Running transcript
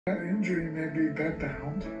That injury made me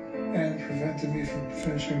bedbound and prevented me from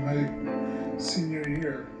finishing my senior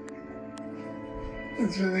year.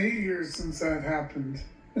 It's been 8 years since that happened,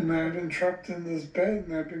 and I've been trapped in this bed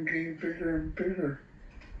and I've been getting bigger and bigger.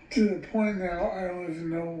 To the point now I don't even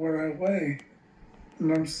know what I weigh,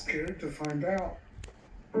 and I'm scared to find out.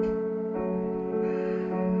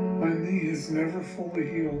 My knee is never fully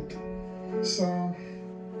healed, so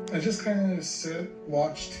I just kind of sit,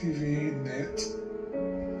 watch TV, knit,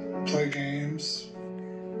 play games.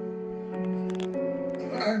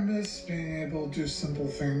 I miss being able to do simple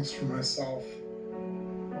things for myself,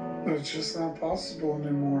 but it's just not possible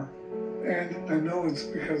anymore. And I know it's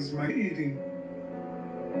because of my eating.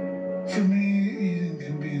 For me, eating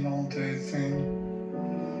can be an all-day thing.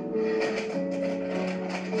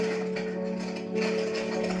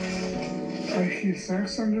 I keep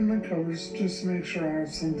snacks under my covers just to make sure I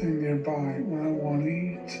have something nearby when I want to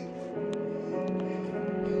eat.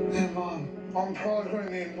 Hey, Mom, I'm probably going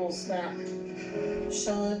to need a little snack.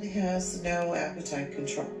 Sean has no appetite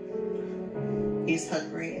control. He's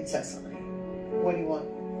hungry incessantly. What do you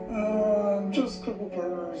want? Just a couple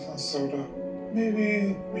burgers and soda.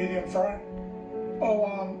 Maybe medium fry.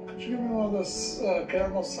 Oh, could you give me one of those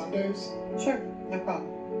caramel sundaes? Sure, no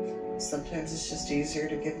problem. Sometimes it's just easier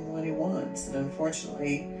to give him what he wants, and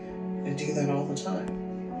unfortunately, I do that all the time.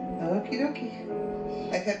 Okie dokie.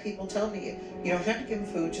 I've had people tell me, you don't have to give him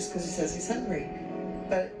food just because he says he's hungry.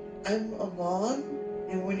 But I'm a mom,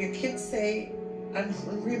 and when your kids say, I'm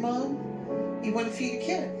hungry, Mom, you want to feed a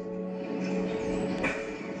kid.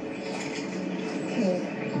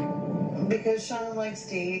 Because Sean likes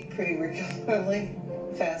to eat pretty regularly,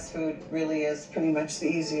 fast food really is pretty much the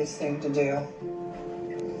easiest thing to do.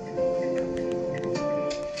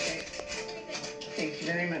 Thank you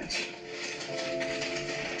very much.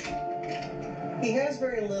 He has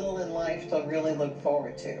very little in life to really look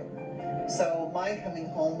forward to. So my coming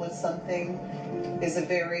home with something is a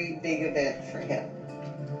very big event for him.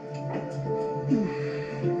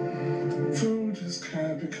 Food has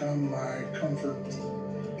kind of become my comfort.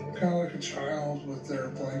 Kind of like a child with their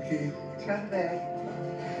blankie. Got a bag.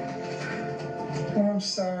 When I'm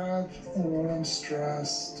sad, or when I'm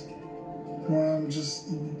stressed, when I'm just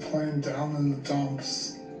plain down in the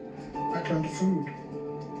dumps, I turn to food.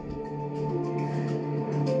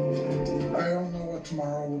 I don't know what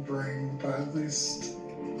tomorrow will bring, but at least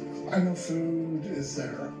I know food is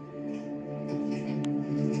there.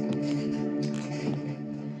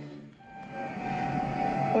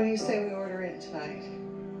 What do you say we order in tonight?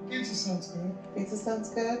 Pizza sounds good. Pizza sounds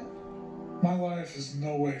good? My life is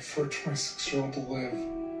no way for a 26-year-old to live.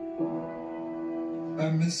 I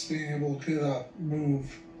miss being able to get up,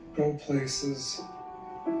 move, go places.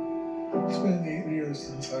 It's been 8 years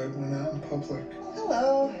since I went out in public.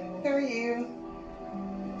 Hello, how are you?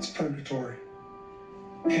 It's purgatory.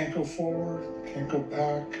 Can't go forward, can't go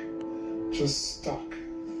back, just stuck.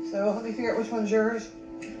 So let me figure out which one's yours.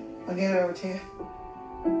 I'll get it over to you.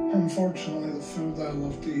 Unfortunately, the food that I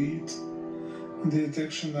love to eat and the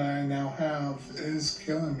addiction that I now have is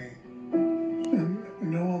killing me. And I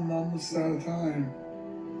know I'm almost out of time.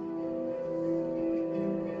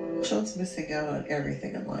 Sean's missing out on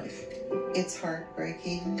everything in life. It's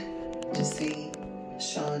heartbreaking to see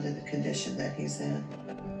Sean in the condition that he's in.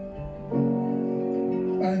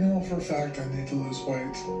 I know for a fact I need to lose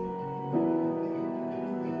weight.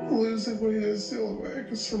 Losing weight is the only way I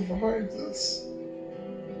can survive this.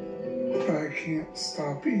 But I can't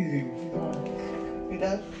stop eating. You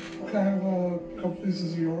done? Can I have a couple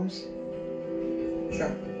pieces of yours?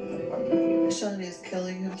 Sure. Sean is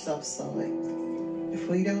killing himself slowly. If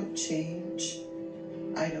we don't change,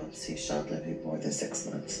 I don't see Sean living more than 6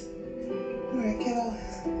 months. All right, kiddo.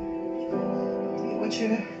 Eat what you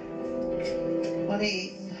want to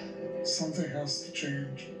eat. Something has to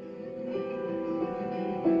change.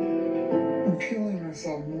 I'm killing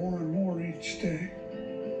myself more and more each day.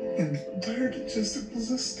 And I'm tired of just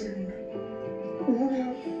existing. I won't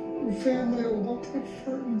have a family, I won't have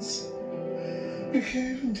friends. I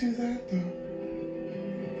can't even do that though.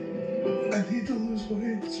 I need to lose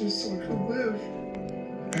weight just so I can live.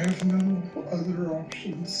 I have no other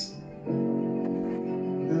options.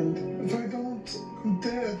 And if I don't, I'm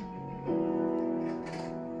dead.